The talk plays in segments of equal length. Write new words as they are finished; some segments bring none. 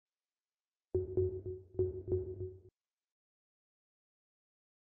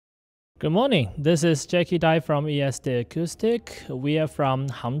Good morning. This is Jackie Dai from ESD Acoustic. We are from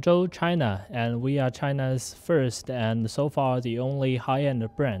Hangzhou, China, and we are China's first and so far the only high-end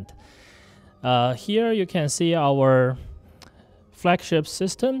brand. Here you can see our flagship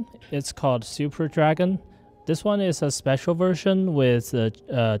system. It's called Super Dragon. This one is a special version with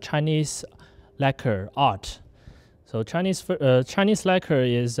Chinese lacquer art. So Chinese lacquer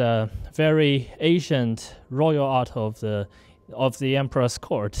is a very ancient royal art of the emperor's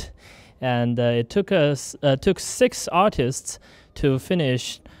court. And it took 6 artists to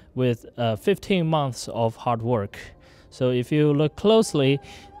finish with 15 months of hard work. So if you look closely,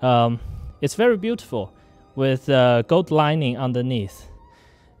 it's very beautiful with gold lining underneath.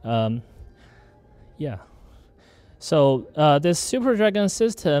 Yeah. So this Super Dragon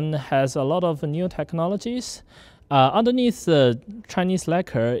system has a lot of new technologies. Underneath the Chinese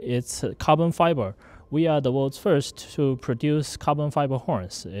lacquer, it's carbon fiber. We are the world's first to produce carbon fiber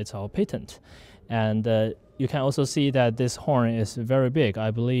horns. It's our patent. And you can also see that this horn is very big.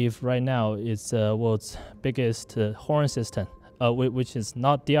 I believe right now it's the world's biggest horn system, which is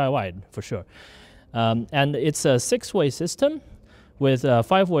not DIY for sure. And it's a 6-way system with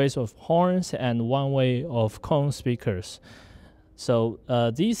 5 ways of horns and 1 way of cone speakers. So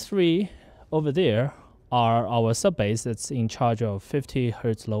these 3 over there are our sub-bass that's in charge of 50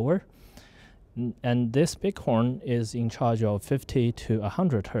 hertz lower. And this big horn is in charge of 50 to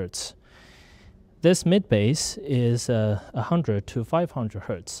 100 hertz. This mid-bass is 100 to 500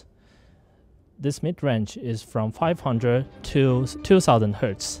 hertz. This mid-range is from 500 to 2000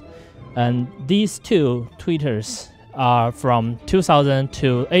 hertz. And these 2 tweeters are from 2000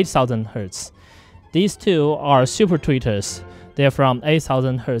 to 8000 hertz. These 2 are super tweeters. They're from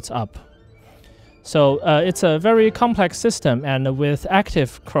 8000 hertz up. So it's a very complex system and with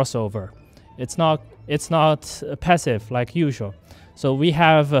active crossover. It's not passive like usual. So we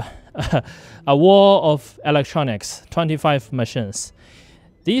have a wall of electronics, 25 machines.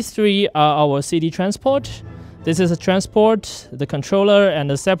 These 3 are our CD transport. This is a transport, the controller, and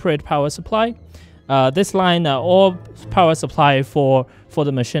the separate power supply. This line are all power supply for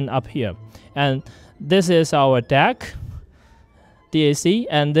the machine up here. And this is our DAC, DAC,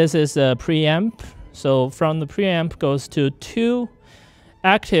 and this is a preamp. So from the preamp goes to 2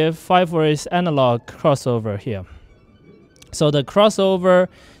 active 5-ways analog crossover here. So the crossover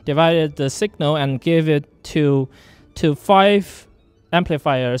divided the signal and gave it to 5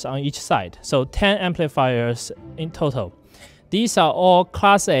 amplifiers on each side. So 10 amplifiers in total. These are all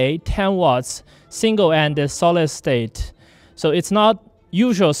Class A 10 watts single-ended solid state. So it's not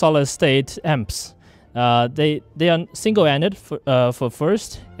usual solid state amps. They are single-ended for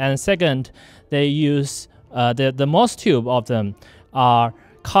first, and second, they use the MOS tube of them are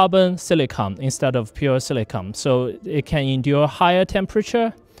carbon silicon instead of pure silicon, so it can endure higher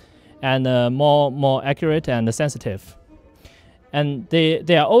temperature and more accurate and sensitive. And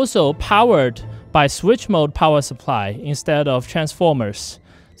they are also powered by switch mode power supply instead of transformers.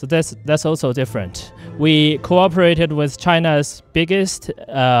 So that's also different. We cooperated with China's biggest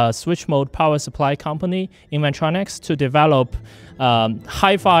switch mode power supply company, Inventronics, to develop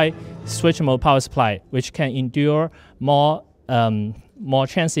hi-fi switch mode power supply, which can endure more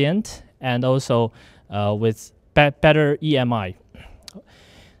transient and also with better EMI.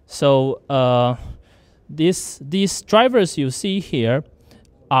 So these drivers you see here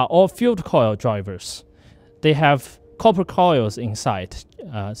are all field coil drivers. They have copper coils inside.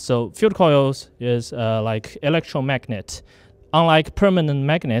 So field coils is like electromagnet. Unlike permanent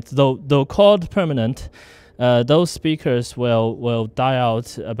magnet, though called permanent, those speakers will die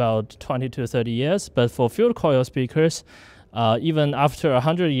out about 20 to 30 years. But for field coil speakers, even after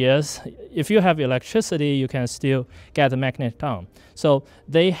 100 years, if you have electricity, you can still get the magnet down. So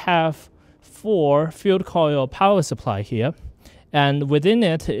they have 4 field coil power supply here. And within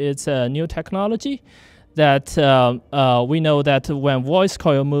it, it's a new technology that we know that when voice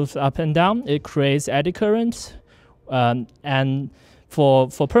coil moves up and down, it creates eddy current. And for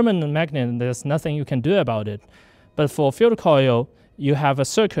permanent magnet, there's nothing you can do about it. But for field coil, you have a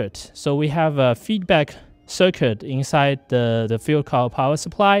circuit. So we have a feedback circuit inside the field coil power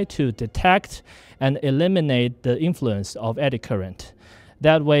supply to detect and eliminate the influence of eddy current.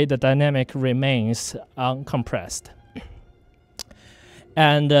 That way the dynamic remains uncompressed.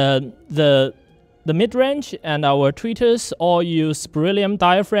 And the mid-range and our tweeters all use beryllium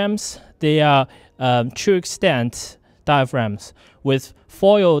diaphragms. They are true extent diaphragms with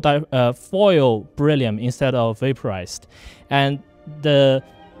foil beryllium instead of vaporized. And the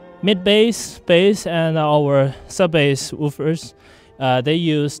mid-bass, bass, and our sub-bass woofers, they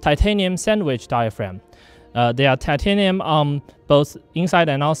use titanium sandwich diaphragm. They are titanium on both inside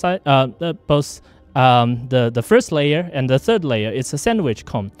and outside. Both the first layer and the third layer. It's a sandwich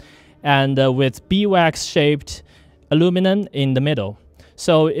cone, and with beeswax shaped aluminum in the middle.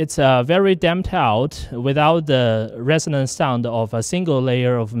 So it's very damped out without the resonant sound of a single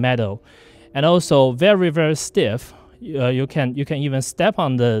layer of metal, and also very stiff. You can even step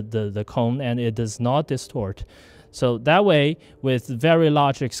on the cone and it does not distort. So that way, with very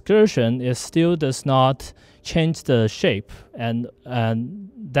large excursion, it still does not change the shape, and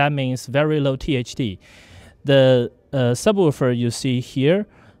that means very low THD. The subwoofer you see here,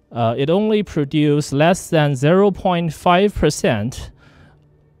 it only produces less than 0.5%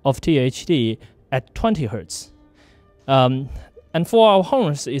 of THD at 20 Hertz. And for our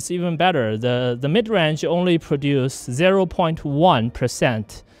horns, it's even better. The mid-range only produces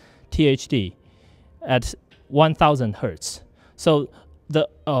 0.1% THD at 1000 Hertz. So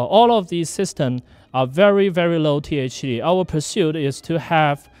all of these systems are very low THD. Our pursuit is to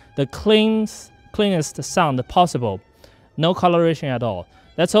have the cleanest sound possible, no coloration at all.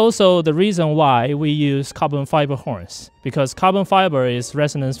 That's also the reason why we use carbon fiber horns, because carbon fiber is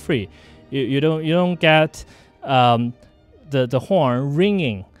resonance free. You don't get the horn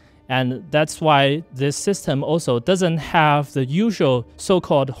ringing, and that's why this system also doesn't have the usual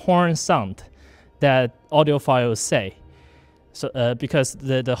so-called horn sound that audiophiles say. So because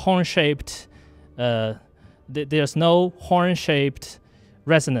the horn-shaped, there's no horn-shaped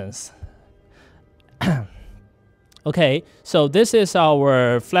resonance. Okay, so this is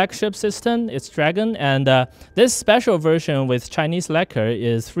our flagship system. It's Dragon, and this special version with Chinese lacquer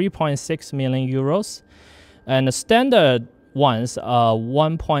is 3.6 million euros, and the standard ones are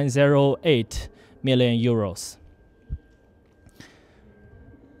 1.08 million euros.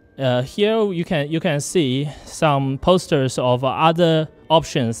 Here you can see some posters of other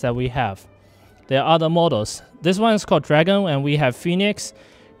options that we have. There are other models. This one is called Dragon, and we have Phoenix,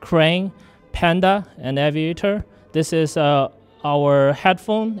 Crane, Panda, and Aviator. This is our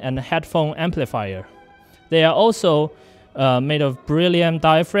headphone and headphone amplifier. They are also made of beryllium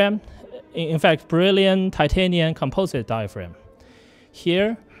diaphragm. In fact, beryllium titanium composite diaphragm.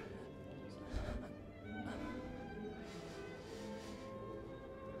 Here,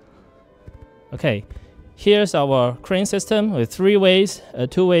 okay, here's our Crane system with 3 ways.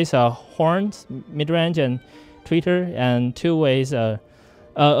 2 ways are horns, mid-range and tweeter, and 2 ways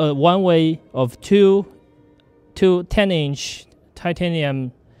 1 way of two 10-inch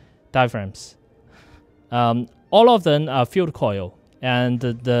titanium diaphragms. All of them are field coil, and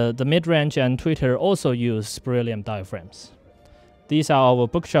the mid-range and tweeter also use beryllium diaphragms. These are our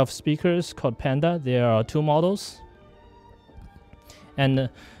bookshelf speakers called Panda. There are 2 models. And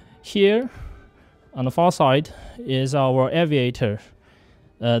here, on the far side, is our Aviator.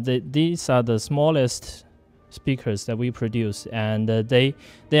 These are the smallest speakers that we produce, and they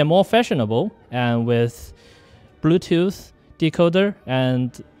are more fashionable, and with Bluetooth, decoder,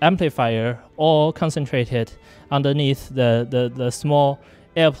 and amplifier all concentrated underneath the small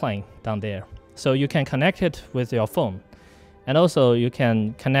airplane down there. So you can connect it with your phone. And also you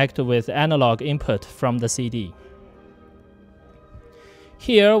can connect with analog input from the CD.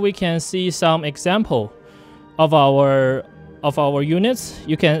 Here we can see some example of our units.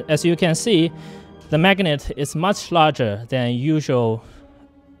 As you can see, the magnet is much larger than usual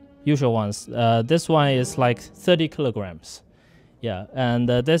ones. This one is like 30 kilograms. Yeah, and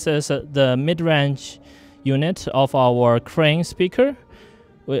this is the mid-range unit of our Crane speaker.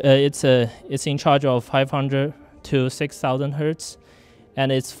 It's in charge of 500 to 6,000 hertz,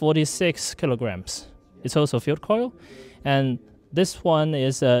 and it's 46 kilograms. It's also field coil, and this one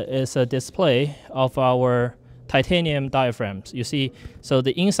is a display of our titanium diaphragms. You see, so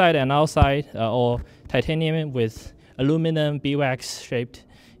the inside and outside are all titanium with aluminum beeswax shaped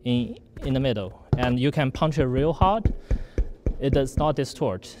in the middle, and you can punch it real hard. It does not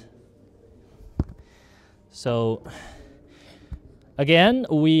distort. So again,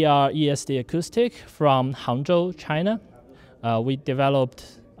 we are ESD Acoustic from Hangzhou, China. We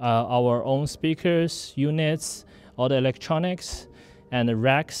developed our own speakers, units, all the electronics, and the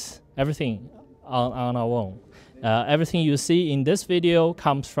racks, everything on our own. Everything you see in this video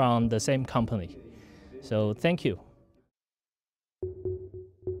comes from the same company. So thank you.